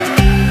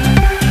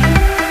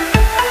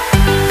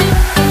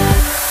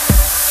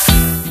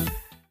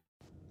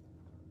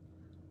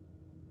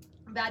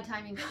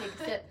timing to take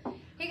a sip.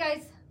 Hey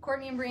guys,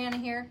 Courtney and Brianna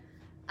here.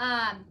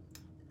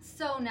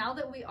 So now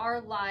that we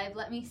are live,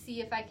 let me see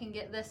if I can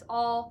get this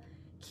all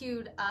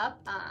queued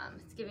up.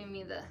 It's giving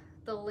me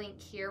the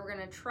link here. We're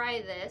gonna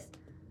try this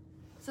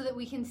so that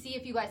we can see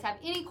if you guys have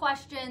any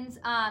questions.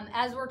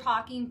 As we're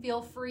talking,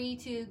 feel free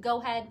to go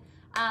ahead,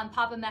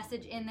 pop a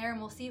message in there, and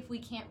we'll see if we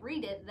can't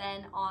read it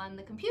then on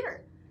the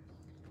computer.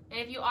 And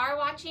if you are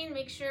watching,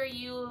 make sure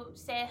you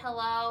say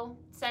hello,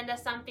 send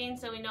us something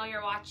so we know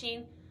you're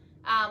watching.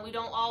 We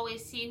don't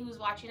always see who's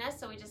watching us,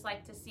 so we just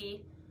like to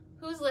see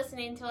who's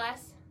listening to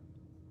us.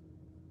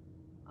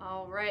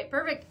 All right,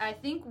 perfect. I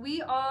think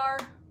we are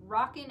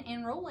rocking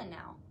and rolling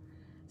now.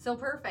 So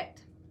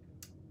perfect.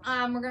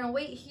 We're gonna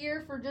wait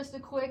here for just a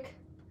quick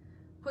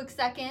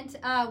second.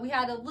 We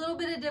had a little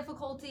bit of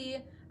difficulty.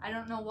 I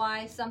don't know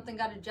why. Something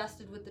got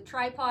adjusted with the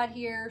tripod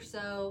here,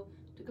 so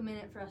it took a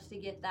minute for us to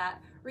get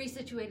that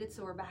resituated,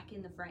 so we're back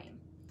in the frame.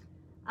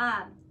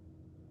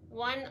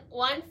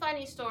 One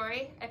funny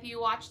story, if you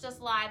watched us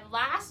live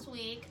last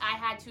week, I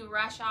had to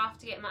rush off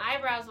to get my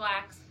eyebrows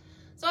waxed.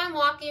 So I'm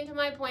walking to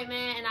my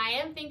appointment and I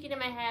am thinking in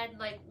my head,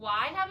 like,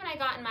 why haven't I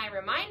gotten my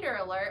reminder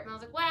alert? And I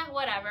was like, well,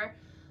 whatever.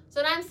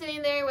 So then I'm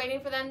sitting there waiting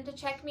for them to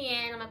check me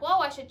in. I'm like, whoa,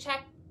 I should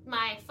check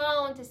my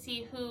phone to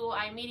see who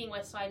I'm meeting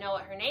with so I know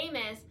what her name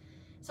is.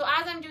 So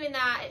as I'm doing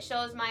that, it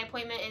shows my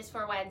appointment is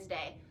for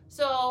Wednesday.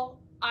 So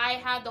I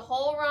had the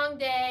whole wrong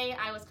day.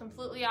 I was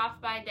completely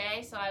off by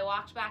day. So I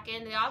walked back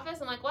into the office.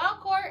 I'm like, well,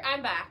 Court,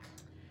 I'm back.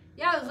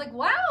 Yeah, I was like,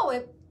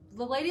 wow,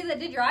 the lady that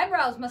did your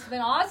eyebrows must have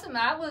been awesome.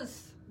 That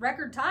was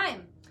record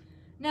time.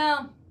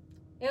 No,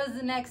 it was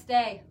the next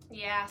day.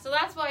 Yeah, so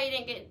that's why you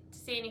didn't get to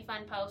see any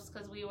fun posts,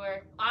 because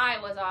I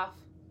was off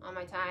on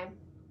my time.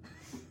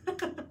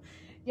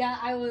 Yeah,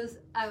 I was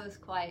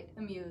quite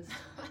amused.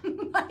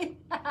 I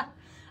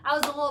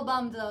was a little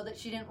bummed though that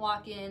she didn't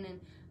walk in and,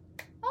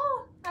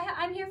 oh,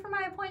 I'm here for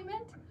my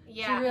appointment.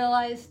 Yeah. She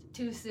realized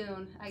too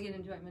soon. I get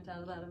enjoyment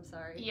out of that, I'm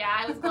sorry. Yeah,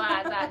 I was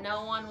glad that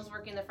no one was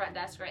working the front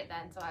desk right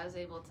then, so I was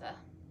able to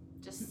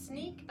just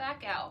sneak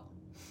back out.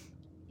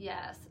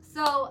 Yes.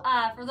 So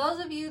for those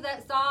of you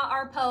that saw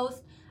our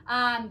post,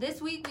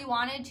 this week we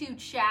wanted to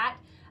chat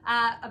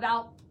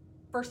about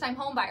first-time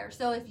home buyers.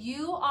 So if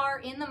you are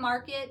in the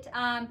market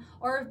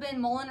or have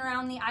been mulling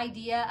around the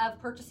idea of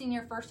purchasing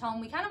your first home,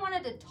 we kind of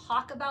wanted to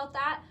talk about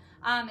that.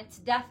 It's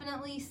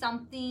definitely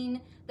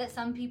something that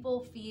some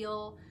people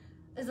feel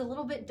is a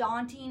little bit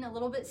daunting, a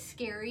little bit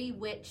scary,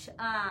 which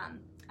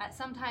at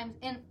sometimes,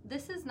 and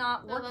this is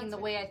not working the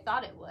way I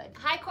thought it would.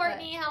 Hi,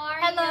 Courtney. How are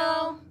you?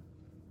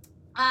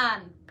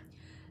 Hello.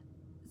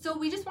 So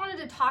we just wanted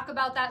to talk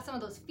about that, some of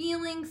those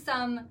feelings,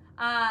 some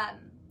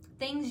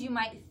things you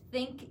might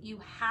think you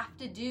have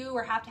to do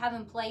or have to have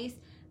in place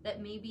that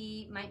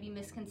maybe might be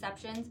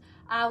misconceptions.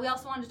 We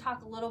also wanted to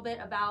talk a little bit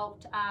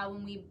about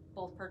when we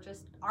both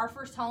purchased our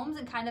first homes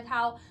and kind of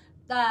how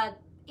the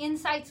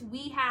insights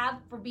we have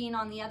for being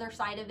on the other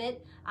side of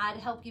it to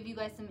help give you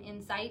guys some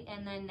insight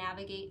and then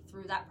navigate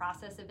through that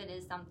process if it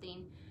is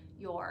something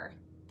you're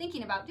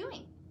thinking about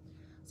doing.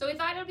 So we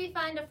thought it would be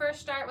fun to first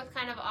start with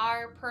kind of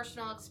our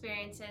personal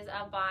experiences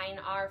of buying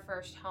our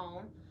first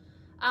home.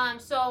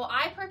 So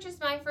I purchased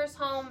my first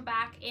home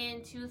back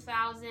in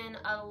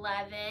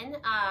 2011.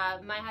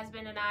 My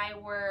husband and I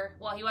were,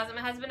 well, he wasn't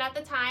my husband at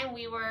the time.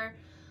 We were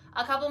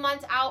a couple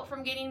months out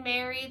from getting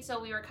married,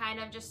 so we were kind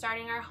of just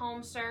starting our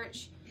home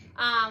search.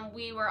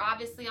 We were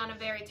obviously on a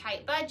very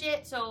tight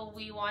budget, so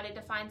we wanted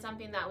to find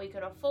something that we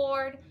could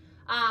afford.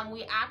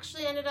 We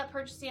actually ended up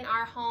purchasing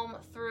our home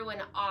through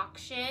an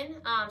auction,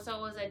 so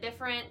it was a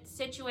different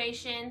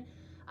situation.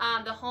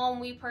 The home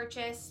we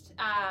purchased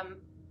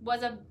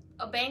was a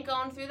bank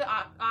owned through the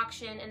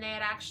auction, and they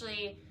had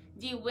actually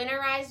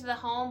de-winterized the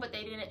home, but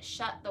they didn't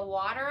shut the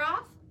water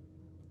off.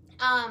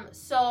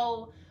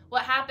 So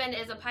what happened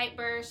is a pipe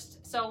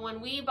burst. So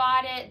when we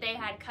bought it, they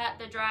had cut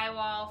the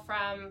drywall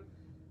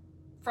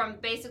from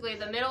basically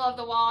the middle of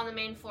the wall on the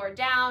main floor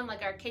down.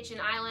 Like our kitchen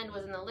island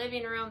was in the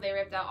living room. They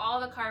ripped out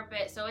all the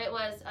carpet. So it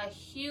was a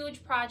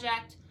huge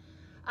project.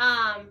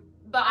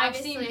 But I've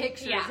seen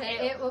pictures. Yeah,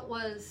 it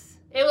was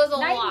a lot.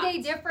 Night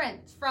and day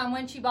difference from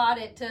when she bought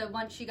it to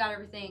once she got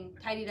everything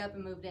tidied up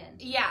and moved in.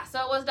 Yeah,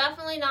 so it was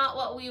definitely not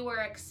what we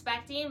were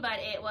expecting, but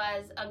it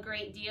was a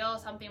great deal,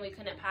 something we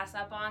couldn't pass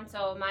up on.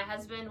 So my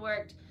husband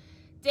worked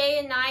day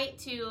and night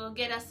to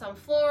get us some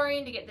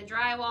flooring, to get the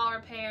drywall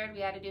repaired.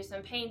 We had to do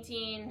some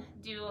painting,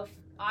 do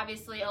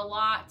obviously a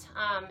lot,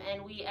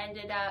 and we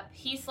ended up,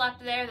 he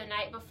slept there the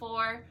night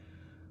before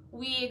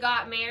we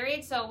got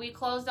married, so we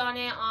closed on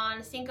it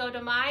on Cinco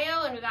de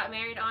Mayo, and we got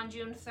married on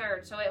June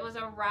 3rd. So it was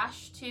a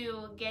rush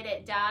to get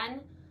it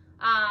done,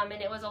 and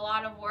it was a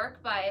lot of work,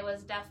 but it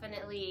was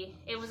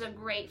a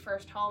great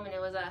first home, and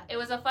it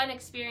was a fun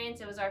experience.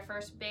 It was our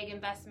first big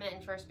investment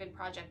and first big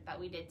project that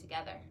we did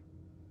together.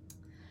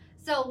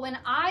 So when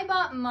I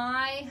bought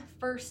my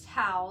first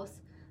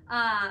house,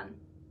 I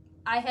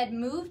had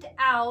moved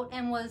out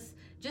and was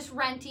just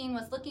renting,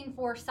 was looking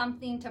for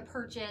something to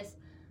purchase.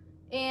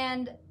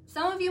 And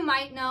some of you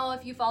might know,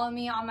 if you follow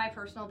me on my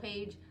personal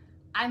page,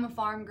 I'm a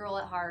farm girl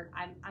at heart.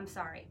 I'm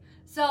sorry.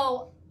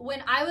 So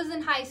when I was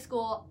in high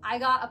school, I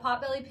got a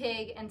potbelly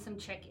pig and some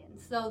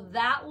chickens. So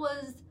that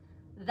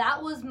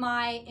was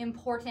my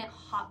important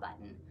hot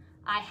button.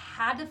 I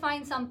had to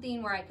find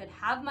something where I could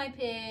have my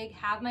pig,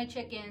 have my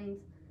chickens.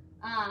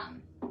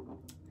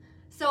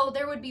 So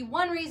there would be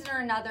one reason or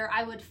another,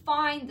 I would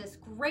find this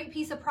great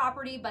piece of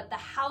property, but the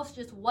house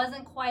just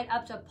wasn't quite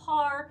up to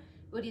par.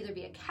 It would either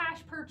be a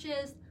cash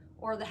purchase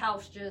or the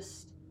house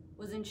just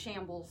was in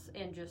shambles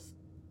and just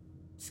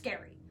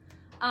scary.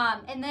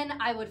 And then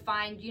I would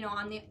find,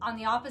 on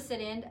the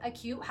opposite end, a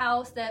cute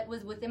house that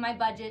was within my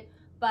budget,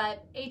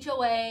 but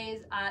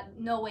HOAs,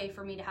 no way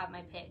for me to have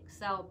my pig.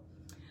 So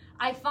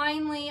I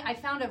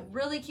found a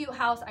really cute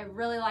house. I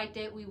really liked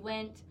it. We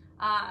went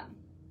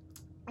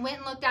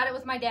and looked at it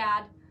with my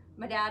dad.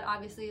 My dad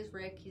obviously is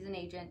Rick. He's an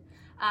agent.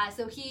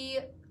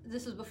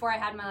 This was before I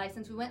had my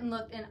license. We went and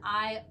looked, and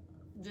I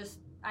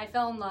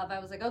fell in love. I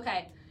was like,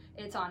 okay,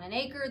 it's on an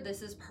acre.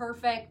 This is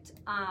perfect.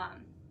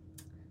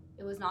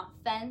 It was not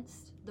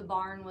fenced. The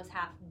barn was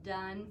half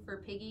done for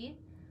Piggy.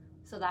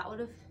 So that would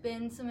have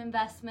been some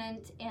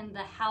investment. And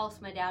the house,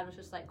 my dad was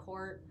just like,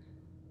 Court,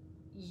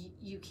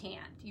 you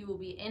can't. You will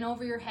be in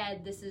over your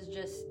head. This is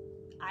just,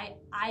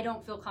 I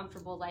don't feel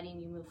comfortable letting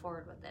you move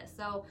forward with this.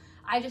 So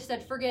I just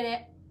said, forget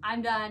it.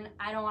 I'm done.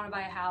 I don't want to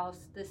buy a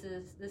house. This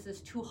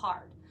is too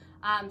hard.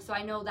 So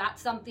I know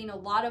that's something a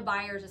lot of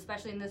buyers,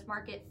 especially in this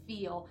market,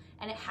 feel,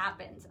 and it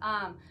happens.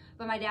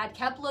 But my dad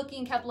kept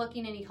looking,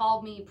 and he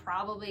called me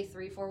probably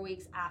 3-4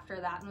 weeks after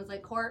that and was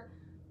like, Court,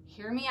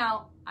 hear me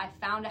out. I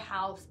found a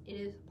house. It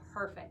is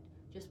perfect.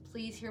 Just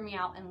please hear me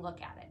out and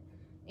look at it.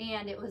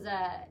 And it was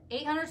a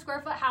 800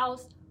 square foot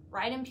house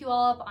right in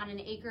Puyallup on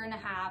 1.5 acres.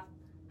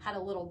 Had a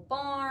little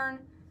barn.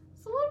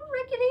 It's a little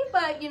rickety,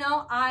 but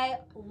I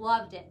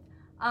loved it.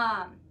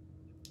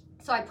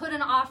 So I put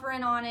an offer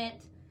in on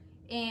it,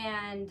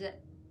 and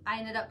I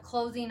ended up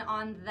closing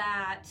on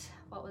that,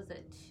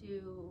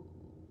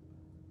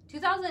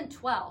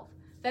 2012,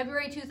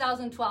 February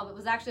 2012. It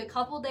was actually a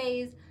couple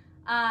days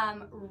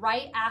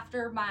right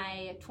after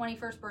my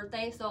 21st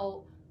birthday,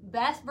 so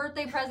best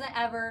birthday present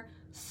ever,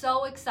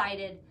 so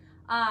excited.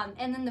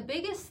 And then the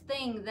biggest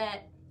thing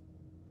that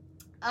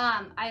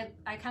I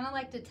kind of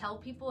like to tell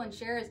people and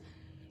share is,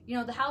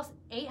 the house,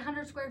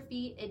 800 square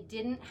feet, it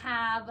didn't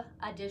have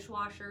a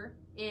dishwasher.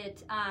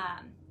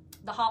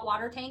 The hot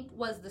water tank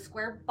was the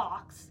square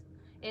box.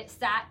 It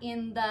sat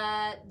in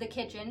the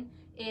kitchen.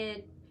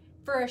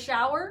 For a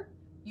shower,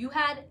 you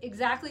had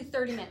exactly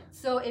 30 minutes.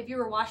 So if you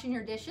were washing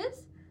your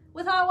dishes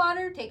with hot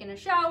water, taking a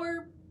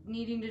shower,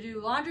 needing to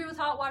do laundry with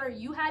hot water,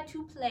 you had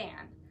to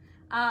plan.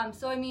 I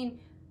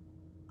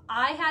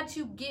had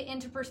to get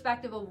into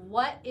perspective of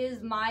what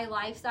is my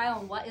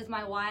lifestyle and what is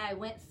my why. I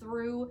went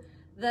through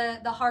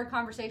the hard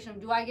conversation of,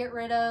 do I get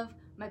rid of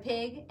my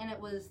pig? And it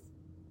was,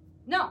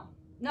 no,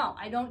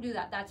 I don't do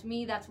that. That's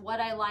me. That's what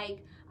I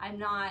like. I'm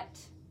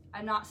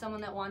not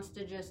someone that wants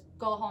to just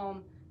go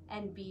home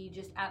and be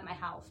just at my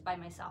house by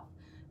myself.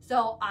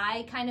 So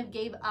I kind of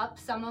gave up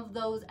some of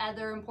those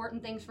other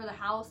important things for the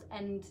house,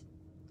 and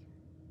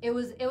it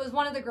was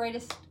one of the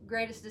greatest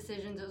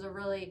decisions. It was a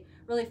really,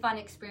 really fun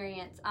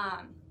experience.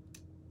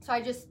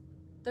 So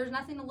there's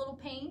nothing a little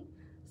paint,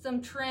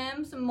 some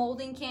trim, some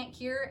molding can't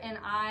cure, and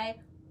I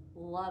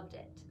loved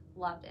it.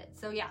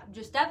 So yeah,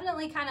 just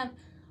definitely kind of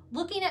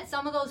looking at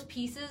some of those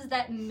pieces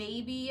that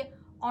maybe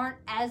aren't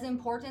as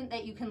important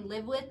that you can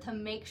live with to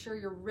make sure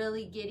you're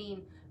really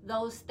getting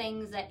those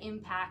things that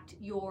impact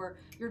your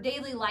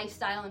daily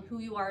lifestyle and who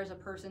you are as a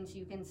person, so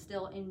you can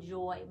still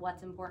enjoy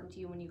what's important to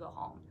you when you go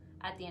home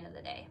at the end of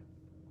the day.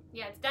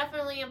 Yeah, it's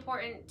definitely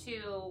important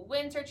to,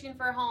 when searching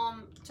for a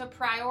home, to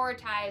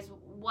prioritize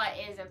what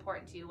is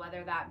important to you,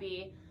 whether that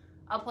be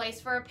a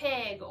place for a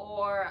pig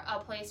or a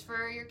place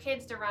for your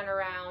kids to run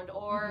around,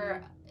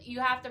 or you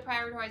have to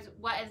prioritize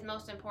what is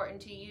most important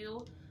to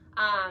you,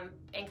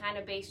 and kind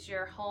of base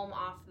your home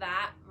off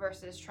that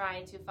versus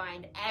trying to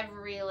find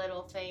every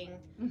little thing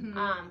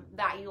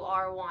that you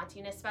are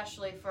wanting,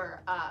 especially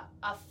for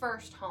a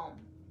first home.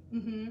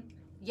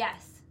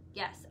 Yes,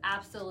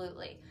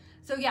 absolutely.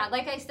 So yeah,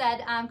 like I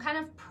said, kind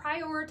of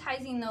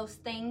prioritizing those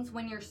things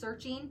when you're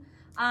searching.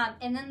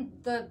 And then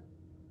the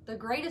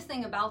greatest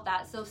thing about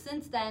that, so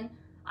since then,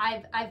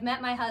 I've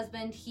met my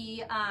husband.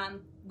 He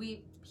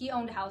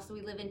owned a house, so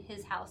we live in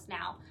his house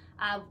now.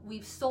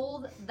 We've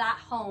sold that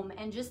home,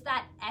 and just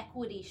that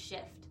equity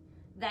shift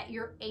that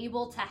you're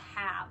able to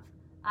have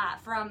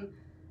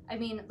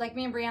like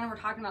me and Brianna were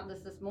talking about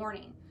this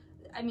morning.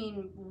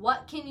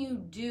 What can you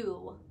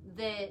do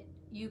that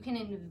you can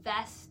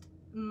invest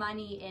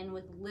money in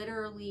with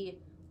literally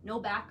no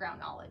background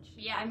knowledge?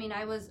 Yeah.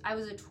 I was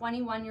a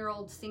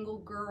 21-year-old single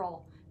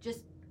girl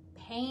just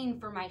paying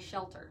for my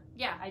shelter.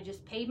 Yeah. I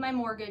just paid my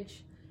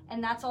mortgage,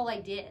 and that's all I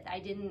did. I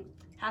didn't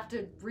have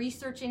to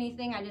research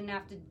anything. I didn't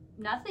have to,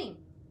 nothing.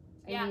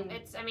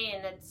 It's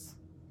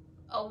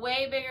a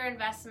way bigger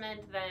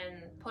investment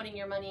than putting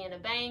your money in a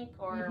bank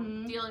or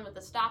dealing with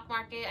the stock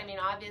market.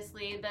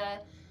 Obviously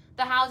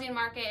the housing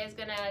market is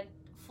going to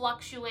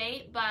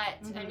fluctuate, but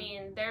I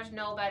mean, there's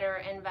no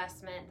better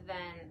investment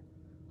than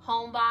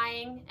home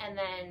buying, and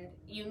then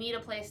you need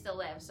a place to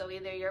live. So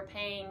either you're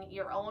paying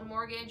your own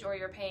mortgage or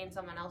you're paying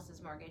someone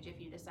else's mortgage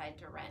if you decide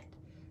to rent.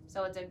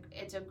 So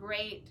it's a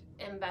great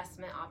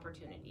investment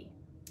opportunity.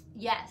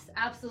 Yes,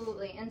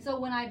 absolutely. And so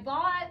when I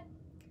bought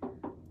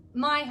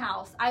my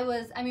house,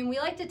 we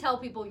like to tell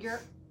people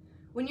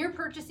when you're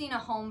purchasing a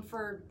home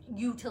for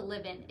you to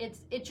live in,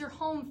 it's your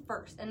home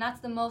first, and that's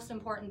the most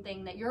important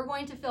thing, that you're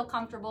going to feel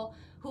comfortable,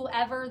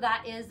 whoever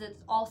that is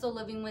that's also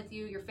living with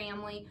you, your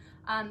family.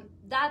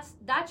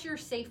 That's your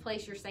safe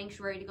place, your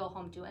sanctuary to go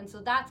home to. And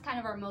so that's kind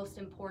of our most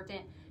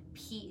important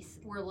piece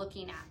we're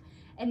looking at.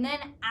 And then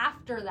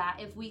after that,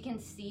 if we can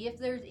see if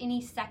there's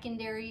any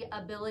secondary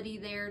ability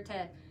there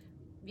to,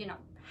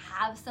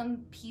 have some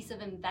piece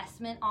of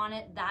investment on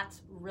it,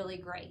 that's really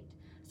great.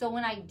 So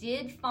when I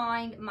did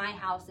find my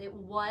house, it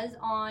was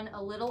on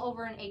a little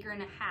over 1.5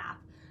 acres.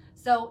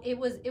 So it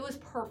was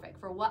perfect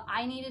for what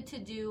I needed to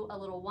do, a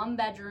little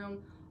 1-bedroom,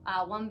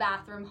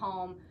 1-bathroom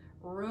home,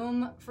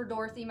 room for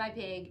Dorothy, my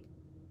pig,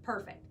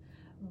 perfect.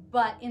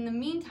 But in the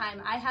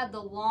meantime, I had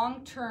the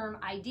long-term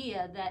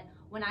idea that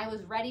when I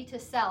was ready to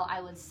sell, I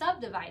would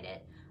subdivide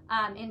it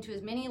into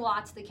as many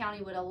lots the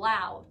county would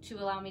allow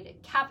me to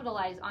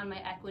capitalize on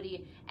my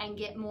equity and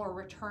get more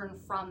return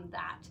from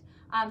that.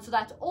 So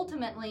that's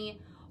ultimately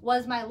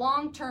was my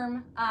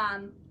long-term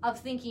of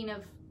thinking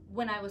of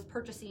when I was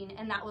purchasing,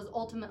 and that was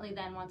ultimately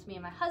then once me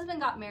and my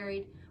husband got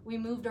married, we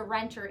moved a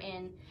renter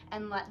in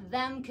and let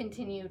them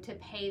continue to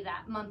pay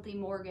that monthly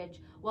mortgage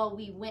while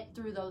we went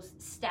through those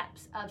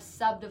steps of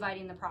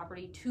subdividing the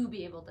property to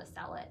be able to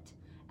sell it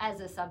as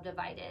a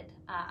subdivided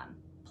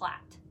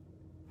plat.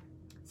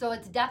 So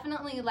it's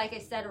definitely, like I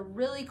said, a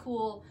really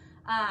cool,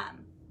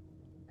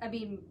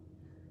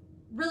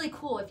 really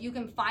cool if you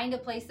can find a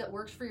place that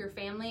works for your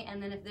family,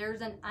 and then if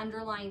there's an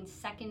underlying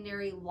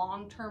secondary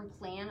long-term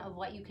plan of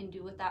what you can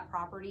do with that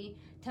property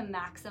to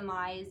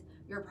maximize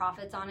your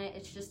profits on it.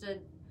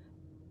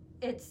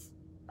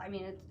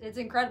 It's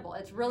incredible.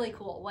 It's really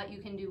cool what you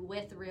can do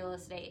with real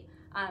estate,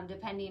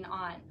 depending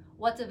on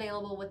what's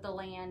available with the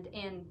land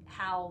and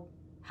how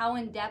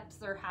in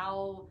depth or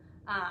how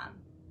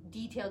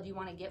detailed you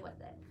want to get with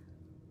it.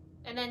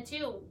 And then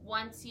too,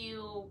 once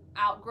you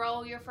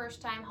outgrow your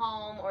first time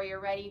home or you're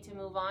ready to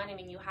move on,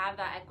 you have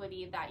that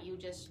equity that you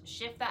just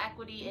shift that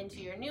equity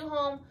into your new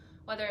home,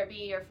 whether it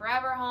be your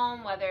forever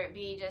home, whether it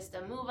be just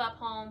a move up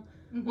home,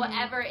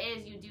 whatever it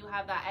is, you do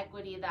have that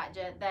equity that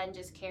then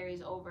just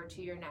carries over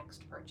to your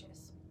next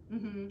purchase.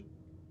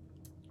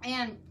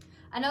 And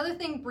another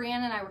thing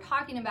Brianna and I were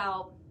talking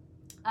about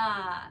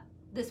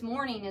this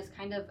morning is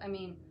kind of,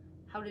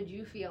 how did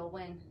you feel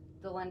when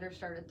the lender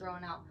started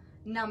throwing out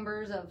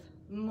numbers of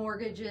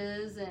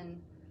mortgages and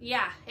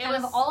it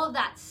was all of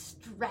that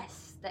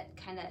stress that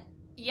kind of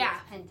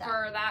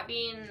for that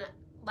being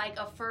like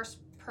a first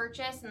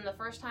purchase and the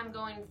first time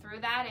going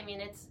through that.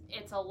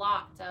 It's a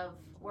lot of,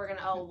 we're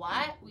gonna owe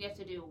what, we have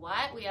to do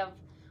what, we have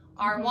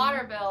our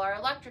water bill, our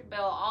electric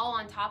bill all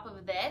on top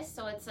of this,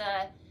 so it's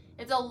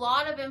a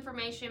lot of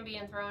information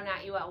being thrown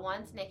at you at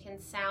once, and it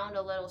can sound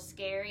a little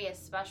scary,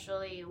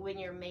 especially when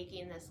you're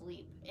making this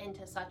leap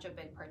into such a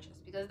big purchase,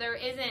 because there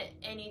isn't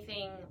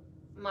anything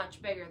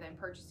much bigger than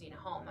purchasing a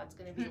home. That's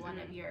going to be one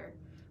of your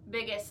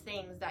biggest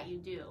things that you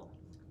do.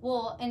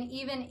 Well, and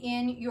even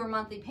in your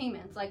monthly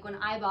payments, like when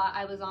I bought,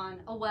 I was on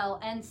a well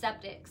and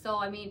septic. So,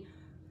 I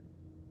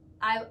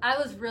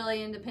was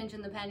really into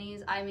pinching the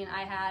pennies. I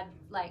had,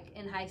 like,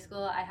 in high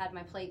school, I had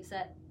my plate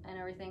set and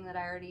everything that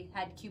I already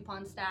had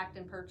coupons stacked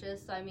and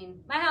purchased. So,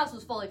 my house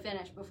was fully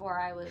finished before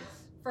I was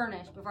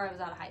furnished, before I was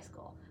out of high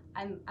school.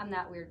 I'm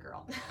that weird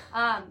girl.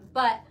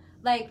 But,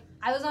 like,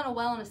 I was on a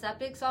well and a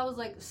septic, so I was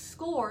like,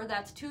 score,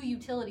 that's 2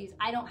 utilities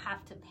I don't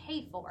have to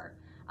pay for.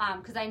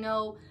 Because I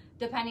know,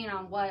 depending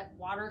on what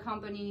water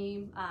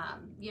company,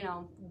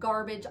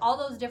 garbage, all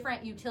those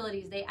different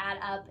utilities, they add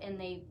up and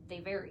they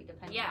vary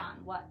depending on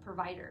what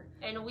provider.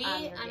 And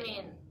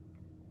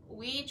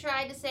we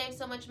tried to save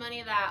so much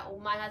money that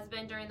my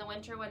husband during the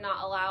winter would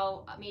not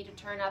allow me to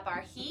turn up our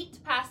heat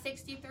past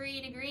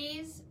 63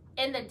 degrees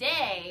in the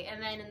day,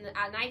 and then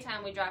at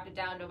nighttime we dropped it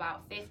down to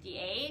about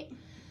 58.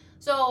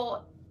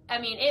 So,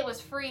 it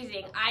was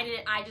freezing.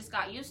 I just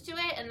got used to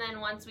it, and then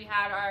once we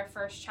had our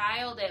first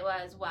child, it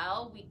was,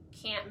 well, we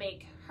can't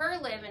make her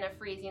live in a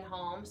freezing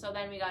home, so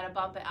then we got to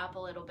bump it up a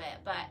little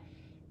bit. But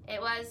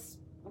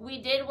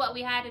we did what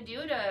we had to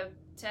do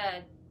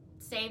to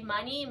save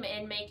money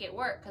and make it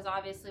work, because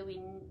obviously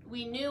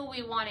we knew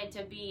we wanted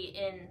to be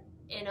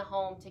in a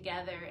home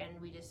together,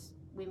 and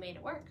we made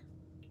it work.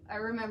 I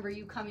remember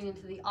you coming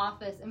into the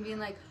office and being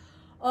like,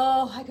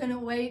 oh, I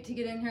couldn't wait to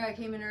get in here. I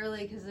came in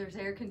early because there's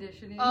air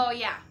conditioning. Oh,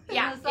 yeah.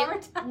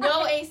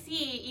 No AC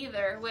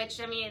either, which,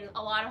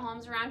 a lot of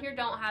homes around here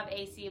don't have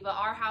AC, but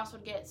our house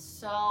would get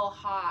so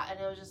hot, and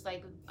it was just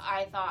like,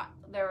 I thought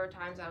there were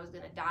times I was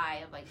going to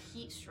die of, like,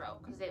 heat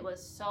stroke because it was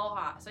so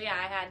hot. So, yeah,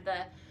 I had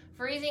the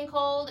freezing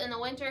cold in the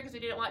winter because we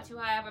didn't want too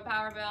high of a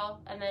power bill,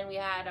 and then we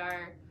had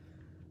our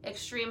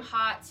extreme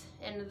hot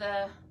in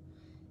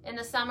in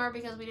the summer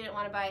because we didn't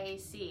want to buy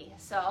AC.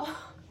 So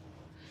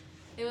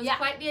it was Yeah.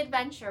 quite the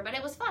adventure, but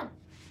it was fun.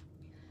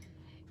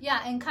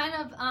 Yeah, and kind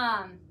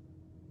of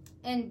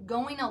and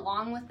going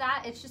along with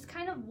that, it's just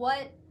kind of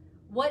what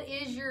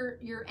is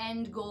your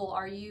end goal?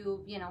 Are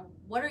you,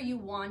 what are you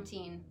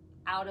wanting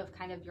out of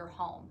kind of your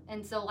home?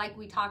 And so like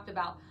we talked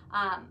about,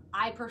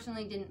 I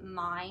personally didn't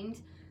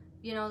mind,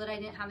 that I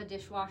didn't have a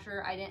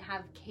dishwasher. I didn't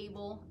have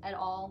cable at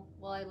all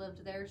while I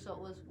lived there, so it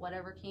was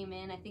whatever came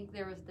in. I think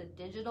there was the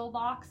digital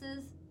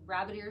boxes.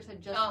 Rabbit Ears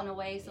had just went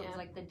away, so it was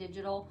like the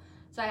digital.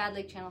 So I had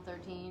like channel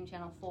 13,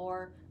 channel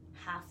 4,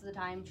 half the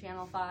time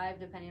channel 5,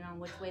 depending on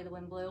which way the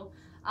wind blew.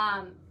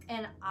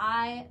 And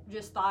I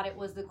just thought it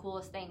was the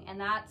coolest thing. And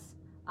that's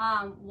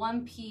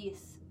one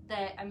piece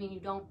that, you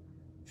don't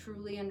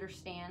truly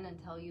understand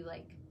until you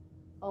like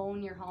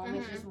own your home.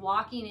 It's just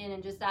walking in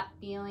and just that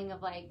feeling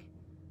of like,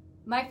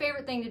 my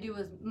favorite thing to do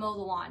was mow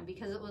the lawn,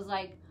 because it was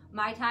like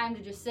my time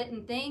to just sit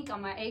and think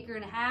on my 1.5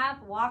 acres,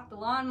 walk the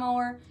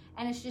lawnmower,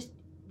 and it's just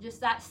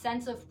that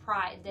sense of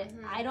pride that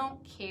I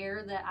don't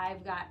care that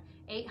I've got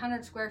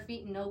 800 square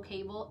feet and no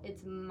cable.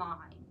 It's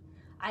mine.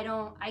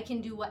 I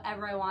can do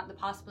whatever I want. The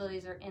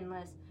possibilities are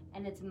endless,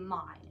 and it's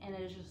mine. And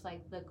it is just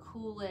like the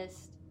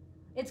coolest.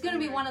 It's going to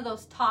be one of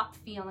those top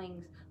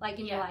feelings like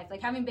in your life,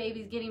 like having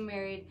babies, getting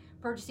married,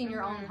 purchasing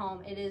your own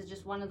home. It is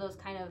just one of those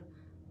kind of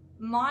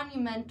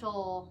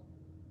monumental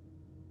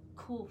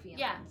cool feelings.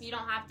 Yeah, you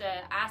don't have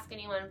to ask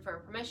anyone for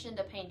permission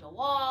to paint a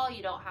wall.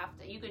 You don't have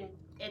to.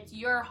 It's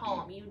your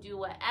home. You do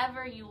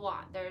whatever you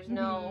want. There's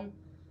no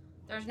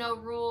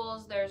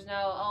rules. There's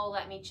no,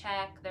 let me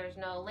check. There's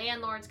no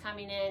landlords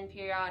coming in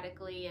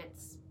periodically.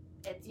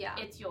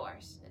 It's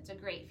yours. It's a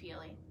great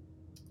feeling.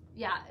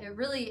 Yeah, it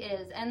really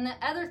is. And the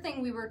other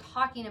thing we were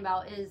talking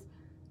about is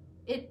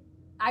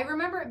I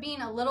remember it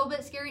being a little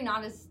bit scary,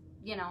 not as,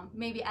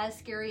 maybe as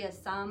scary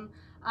as some,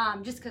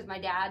 just because my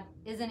dad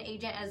is an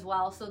agent as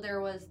well. So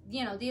there was,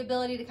 the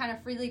ability to kind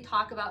of freely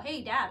talk about,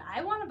 hey, Dad,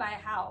 I want to buy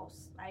a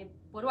house.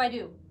 What do I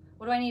do?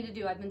 What do I need to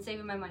do? I've been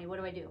saving my money. What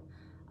do I do?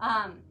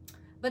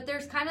 But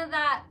there's kind of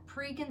that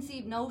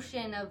preconceived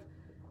notion of,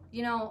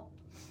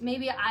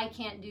 maybe I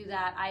can't do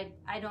that.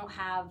 I don't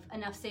have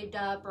enough saved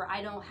up, or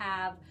I don't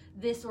have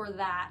this or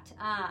that.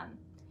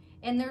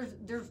 And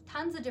there's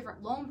tons of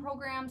different loan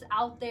programs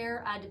out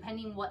there,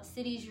 depending what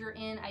cities you're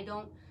in.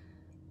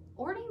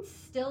 Orting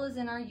still is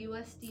in our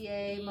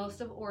USDA, most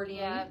of Orting.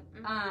 Yeah.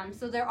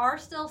 So there are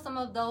still some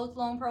of those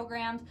loan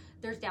programs.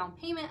 There's down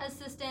payment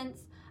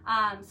assistance.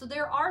 So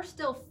there are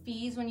still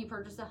fees when you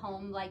purchase a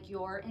home, like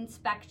your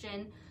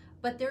inspection.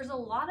 But there's a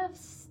lot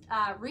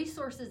of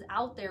resources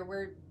out there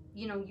where,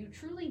 you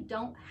truly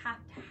don't have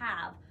to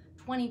have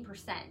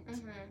 20%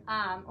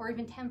 or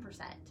even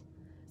 10%.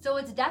 So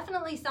it's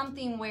definitely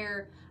something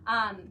where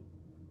I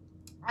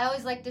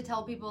always like to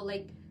tell people,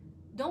 like,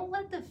 don't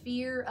let the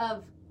fear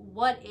of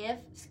what if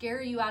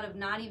scare you out of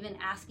not even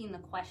asking the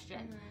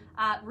question.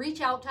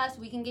 Reach out to us.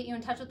 We can get you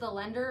in touch with the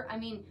lender.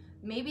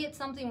 Maybe it's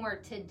something where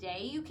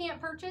today you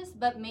can't purchase,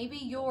 but maybe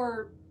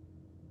you're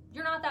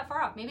not that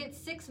far off. Maybe it's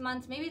 6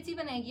 months, maybe it's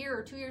even a year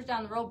or 2 years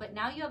down the road, but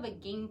now you have a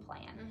game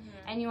plan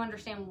and you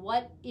understand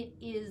what it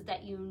is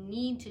that you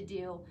need to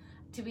do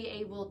to be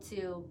able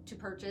to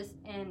purchase.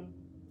 And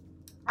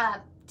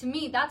to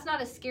me, that's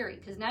not as scary,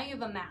 because now you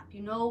have a map.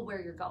 You know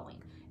where you're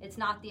going. It's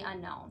not the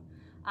unknown.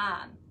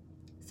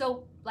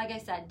 So like I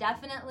said,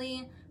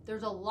 definitely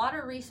there's a lot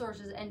of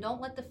resources, and don't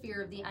let the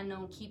fear of the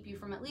unknown keep you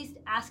from at least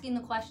asking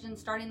the question,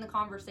 starting the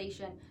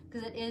conversation,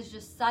 because it is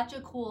just such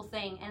a cool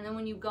thing. And then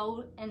when you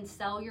go and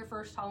sell your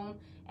first home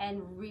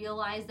and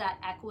realize that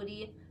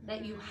equity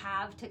that you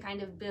have to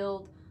kind of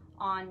build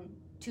on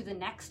to the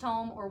next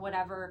home or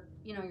whatever,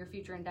 your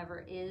future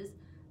endeavor is,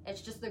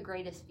 it's just the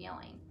greatest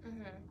feeling.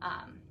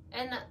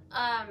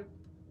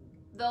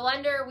 The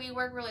lender we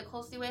work really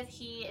closely with,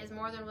 he is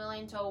more than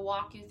willing to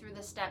walk you through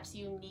the steps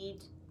you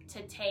need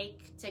to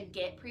take to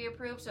get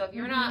pre-approved. So if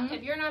you're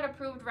not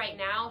approved right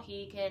now,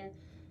 he can,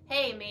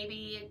 hey,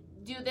 maybe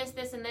do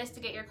this, and this to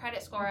get your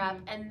credit score up,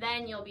 and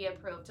then you'll be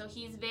approved. So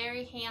he's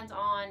very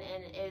hands-on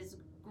and is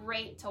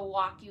great to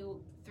walk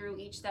you through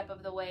each step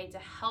of the way to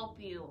help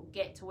you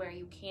get to where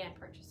you can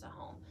purchase a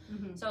home.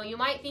 So you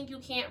might think you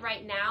can't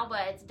right now,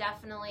 but it's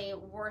definitely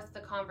worth the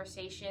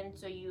conversation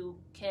so you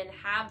can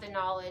have the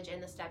knowledge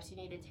and the steps you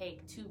need to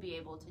take to be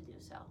able to do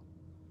so.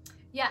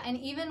 Yeah, and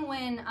even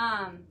when,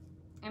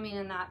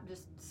 and that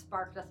just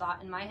sparked a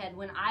thought in my head.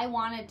 When I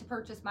wanted to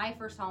purchase my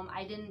first home,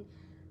 I didn't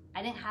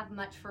have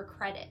much for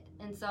credit.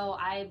 And so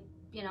I,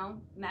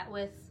 met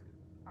with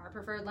our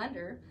preferred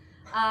lender.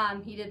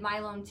 He did my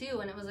loan too,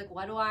 and it was like,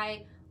 what do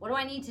I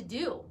need to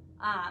do?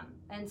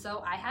 And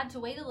so I had to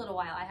wait a little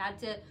while. I had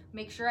to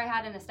make sure I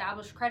had an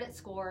established credit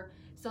score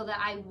so that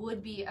I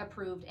would be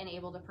approved and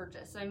able to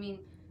purchase. So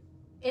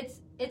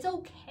it's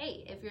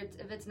okay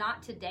if it's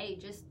not today.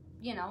 Just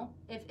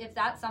if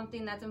that's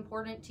something that's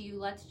important to you,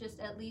 let's just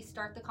at least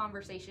start the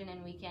conversation,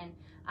 and we can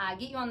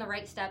get you on the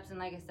right steps. And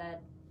like I said,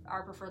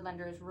 our preferred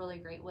lender is really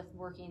great with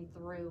working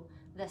through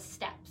the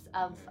steps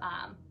of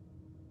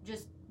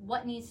just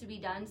what needs to be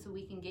done so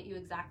we can get you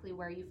exactly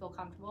where you feel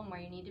comfortable and where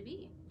you need to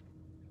be.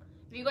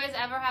 If you guys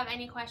ever have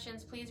any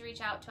questions, please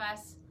reach out to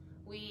us.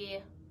 We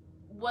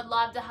would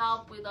love to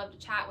help. We'd love to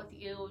chat with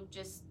you.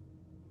 Just,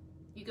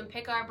 you can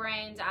pick our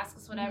brains, ask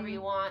us whatever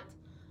you want.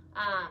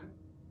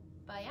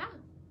 But yeah.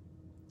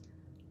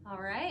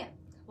 All right.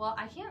 Well,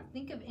 I can't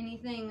think of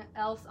anything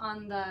else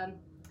on the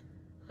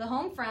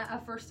home front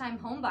of first-time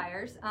home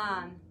buyers.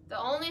 The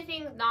only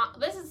thing,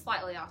 this is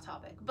slightly off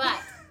topic, but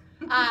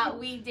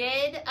we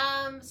did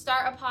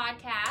start a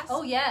podcast.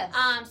 Oh, yes.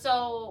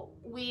 So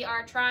we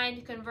are trying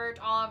to convert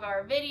all of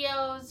our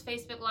videos,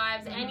 Facebook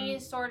Lives, any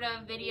sort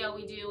of video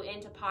we do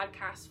into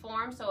podcast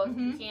form. So if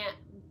you can't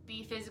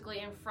be physically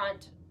in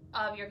front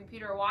of your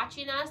computer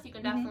watching us, you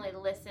can definitely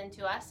listen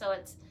to us. So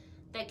it's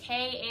the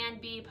K and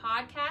B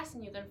podcast,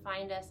 and you can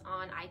find us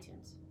on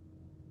iTunes,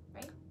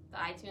 right? The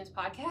iTunes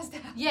podcast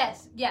app.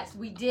 Yes,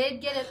 we did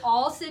get it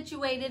all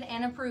situated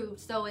and approved,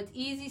 so it's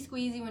easy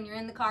squeezy when you're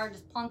in the car.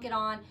 Just plunk it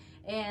on,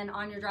 and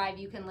on your drive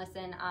you can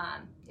listen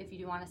if you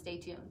do want to stay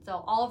tuned.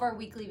 So all of our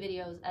weekly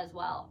videos as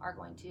well are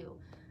going to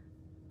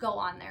go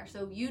on there.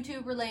 So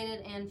YouTube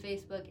related and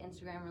Facebook,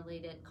 Instagram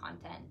related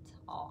content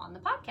all on the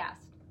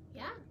podcast.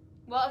 Yeah.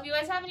 Well, if you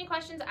guys have any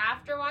questions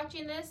after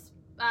watching this,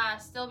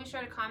 still be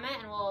sure to comment,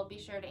 and we'll be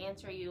sure to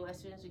answer you as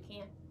soon as we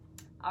can.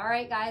 All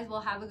right, guys,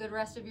 well, have a good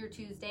rest of your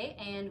Tuesday,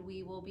 and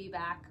we will be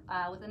back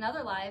with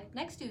another live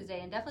next Tuesday.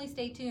 And definitely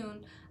stay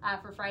tuned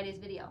for Friday's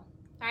video.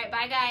 All right,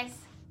 bye,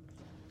 guys.